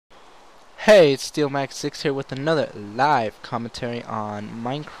Hey, it's SteelMax6 here with another live commentary on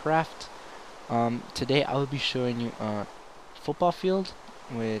Minecraft. Today I will be showing you a football field,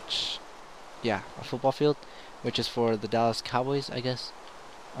 a football field, which is for the Dallas Cowboys, I guess.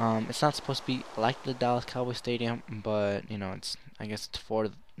 It's not supposed to be like the Dallas Cowboys Stadium, but I guess it's for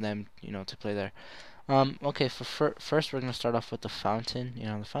them, to play there. Okay, first we're gonna start off with the fountain.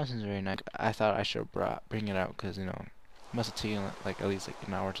 The fountain's very nice. I thought I should bring it out because it must have taken like at least like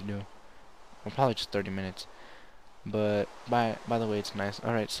an hour to do. Well, probably just 30 minutes. But by the way, it's nice.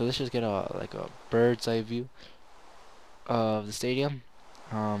 All right, so let's just get a bird's eye view of the stadium.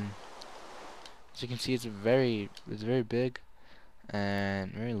 Um, as you can see, it's very big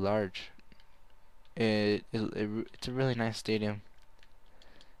and very large. It's a really nice stadium.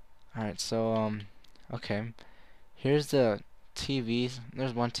 All right, so okay, here's the TVs.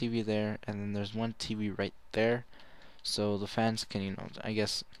 There's one TV there, and then there's one TV right there, so the fans can I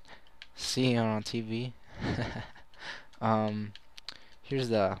guess see it on TV. Um, here's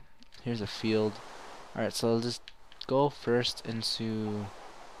the field. All right, so I'll just go first into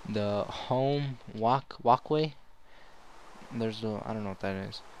the home walkway. There's I don't know what that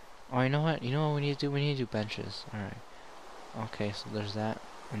is. Oh, you know what? You know what we need to do? We need to do benches. All right. Okay, so there's that,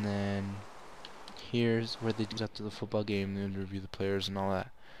 and then here's where they do after the football game. They review the players and all that.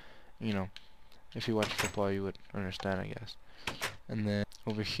 You know, if you watch football, you would understand, I guess. And then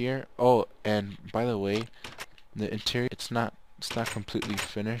over here. Oh, and by the way, the interior it's not completely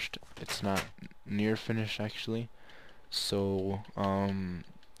finished. It's not near finished actually. So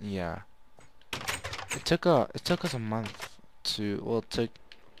yeah. It took us a month to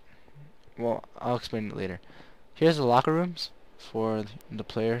I'll explain it later. Here's the locker rooms for the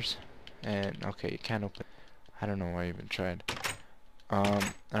players. And okay, you can't open. I don't know why I even tried.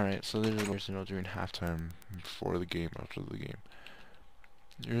 Alright, so there's during halftime, before the game, after the game.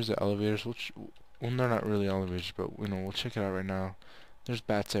 Here's the elevators, which, well, they're not really elevators, but we'll check it out right now. There's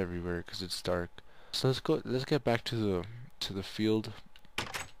bats everywhere because it's dark. So let's get back to the field.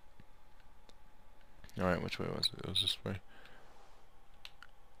 Alright, which way was it? It was this way.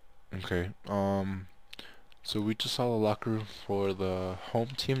 Okay, so we just saw the locker room for the home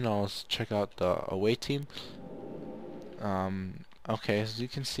team. Now let's check out the away team. Okay, as you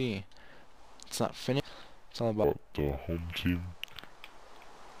can see, it's not finished. It's all about The home team.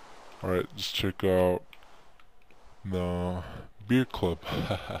 Alright, let's check out the beer club.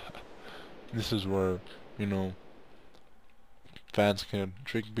 This is where, fans can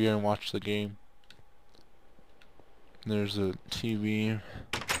drink beer and watch the game. There's a TV,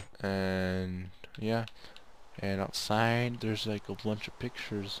 and yeah, and outside there's like a bunch of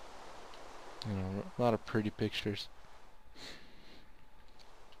pictures. A lot of pretty pictures.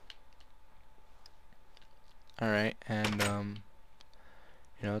 alright, and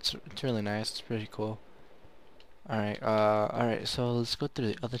it's really nice. It's pretty cool. Alright, so let's go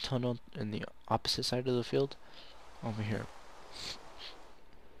through the other tunnel in the opposite side of the field over here.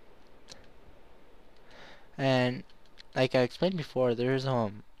 And like I explained before,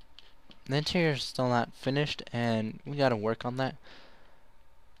 the interior is still not finished, and we gotta work on that.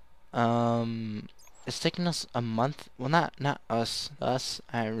 It's taking us a month. Well, not us. Us,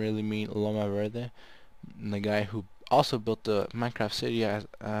 I really mean Lomaverde, the guy who also built the Minecraft city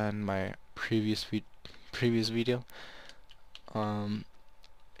on my previous video.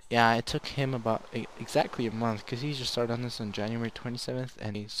 Yeah, it took him about exactly a month because he just started on this on January 27th,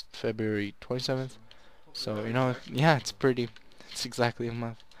 and he's February 27th. So yeah, it's exactly a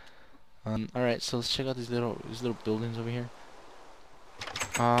month. Alright, so let's check out these little buildings over here.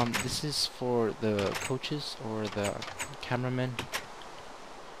 This is for the coaches or the cameramen.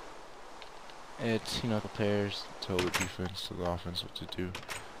 It's the players Tell the defense to the offense what to do.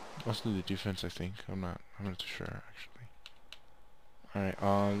 Mostly the defense, I think. I'm not too sure actually. Alright,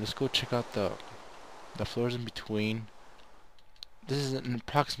 let's go check out the floors in between. This is an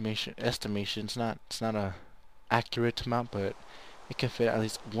approximation estimation. It's not a accurate amount, but it can fit at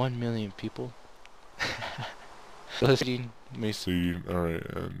least 1 million people. May see. Alright,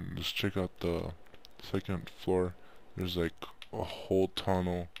 and let's check out the second floor. There's like a whole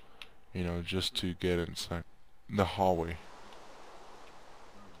tunnel, just to get inside the hallway.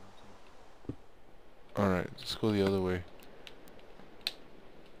 Alright, let's go the other way.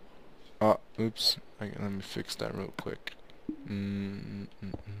 Oops. Let me fix that real quick. Alright,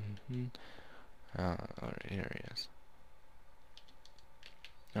 here he is.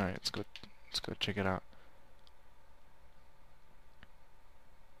 Alright, let's go check it out.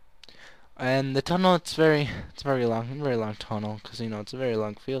 And the tunnel, it's very long tunnel, because it's a very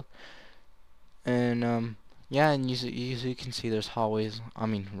long field. And Yeah, and you can see there's hallways. I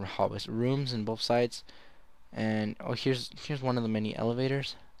mean hallways, rooms in both sides. And oh, here's one of the many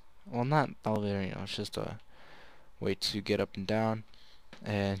elevators. Well, not elevator, it's just a way to get up and down.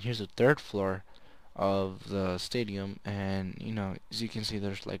 And here's the third floor of the stadium, and as you can see,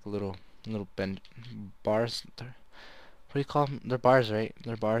 there's like little bars. What do you call them? They're bars, right?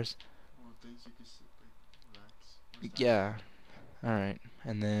 They're bars. Well, things you can sit, like, relax or stand. Yeah. All right.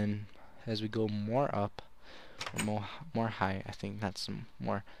 And then as we go more up, or more high, I think that's a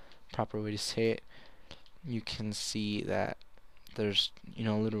more proper way to say it. You can see that there's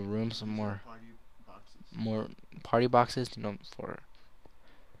little rooms, These are more party boxes. more party boxes,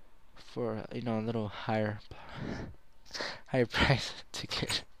 for a little higher price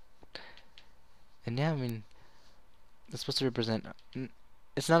ticket. And yeah, I mean, it's supposed to represent.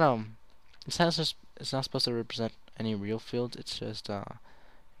 It's not it's not supposed to represent any real field. It's just out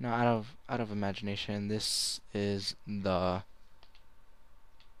of imagination. This is the.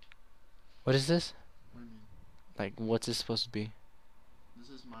 What is this? What do you mean? Like, what's this supposed to be? This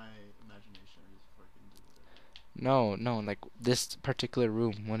is my imagination. I just fucking do whatever. No, like this particular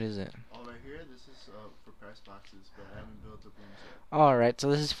room. What is it? Oh, right here. This is for press boxes, but I haven't built the rooms yet. All right, so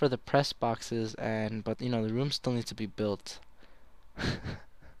this is for the press boxes, but the room still needs to be built. Just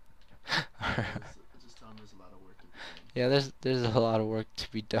tell them there's a lot of work to be done. Yeah, there's a lot of work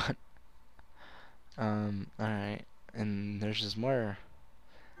to be done. All right, and there's just more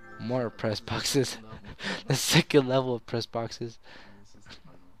press boxes. The second level of press boxes. And this is the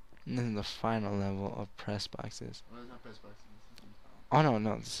final. And then the final level of press boxes. Well, it's not press boxes. This is the Oh final.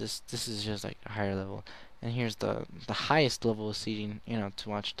 no, this is just like a higher level. And here's the highest level of seating, to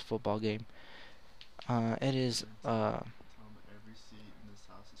watch the football game. It is Tell them every seat in this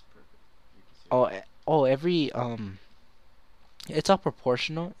house is perfect. You can see oh it. every it's all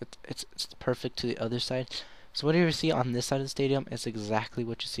proportional. It's perfect to the other side. So whatever you see on this side of the stadium is exactly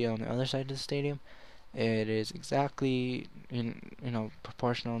what you see on the other side of the stadium. It is exactly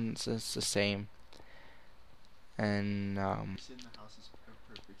proportional, and it's the same. And Every seat in the house is a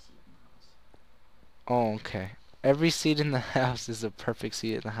perfect seat in the house. oh, okay. Every seat in the house is a perfect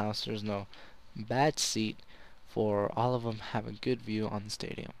seat in the house. There's no bad seat, for all of them have a good view on the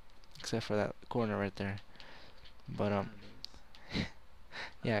stadium, except for that corner right there. But And there's-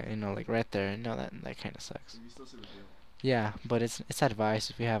 yeah, like right there, that kind of sucks. you still see the view. Yeah, but it's advice.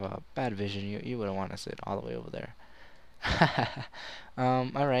 If you have a bad vision, you wouldn't want to sit all the way over there.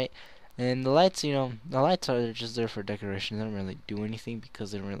 All right. And the lights, the lights are just there for decoration. They don't really do anything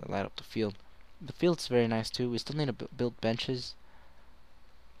because they don't really light up the field. The field's very nice too. We still need to build benches,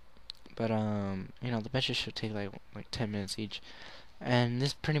 but the benches should take like 10 minutes each. And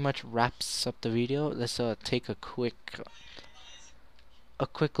this pretty much wraps up the video. Let's take a quick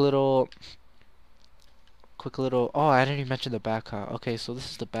little. Oh, I didn't even mention the back. Okay, so this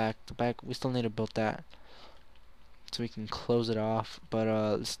is the back. The back, we still need to build that so we can close it off. But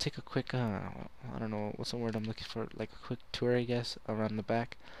let's take a quick. I don't know what's the word I'm looking for. Like a quick tour, I guess, around the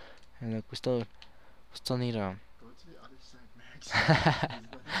back. And look, we still need Go to the other side, Max. There's nothing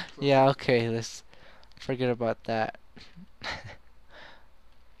close. Yeah, okay. Let's forget about that. I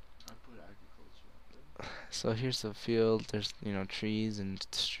put agriculture up there. So here's the field. There's trees and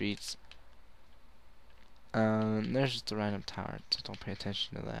streets. There's just a random tower, so don't pay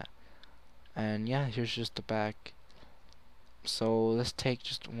attention to that. And yeah, here's just the back. So let's take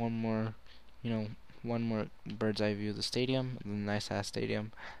just one more bird's eye view of the stadium, the nice ass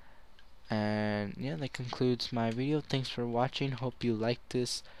stadium. And yeah, that concludes my video. Thanks for watching. Hope you liked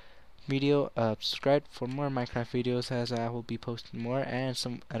this video. Subscribe for more Minecraft videos, as I will be posting more, and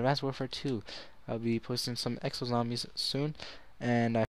some Advanced Warfare 2. I'll be posting some exo zombies soon, and I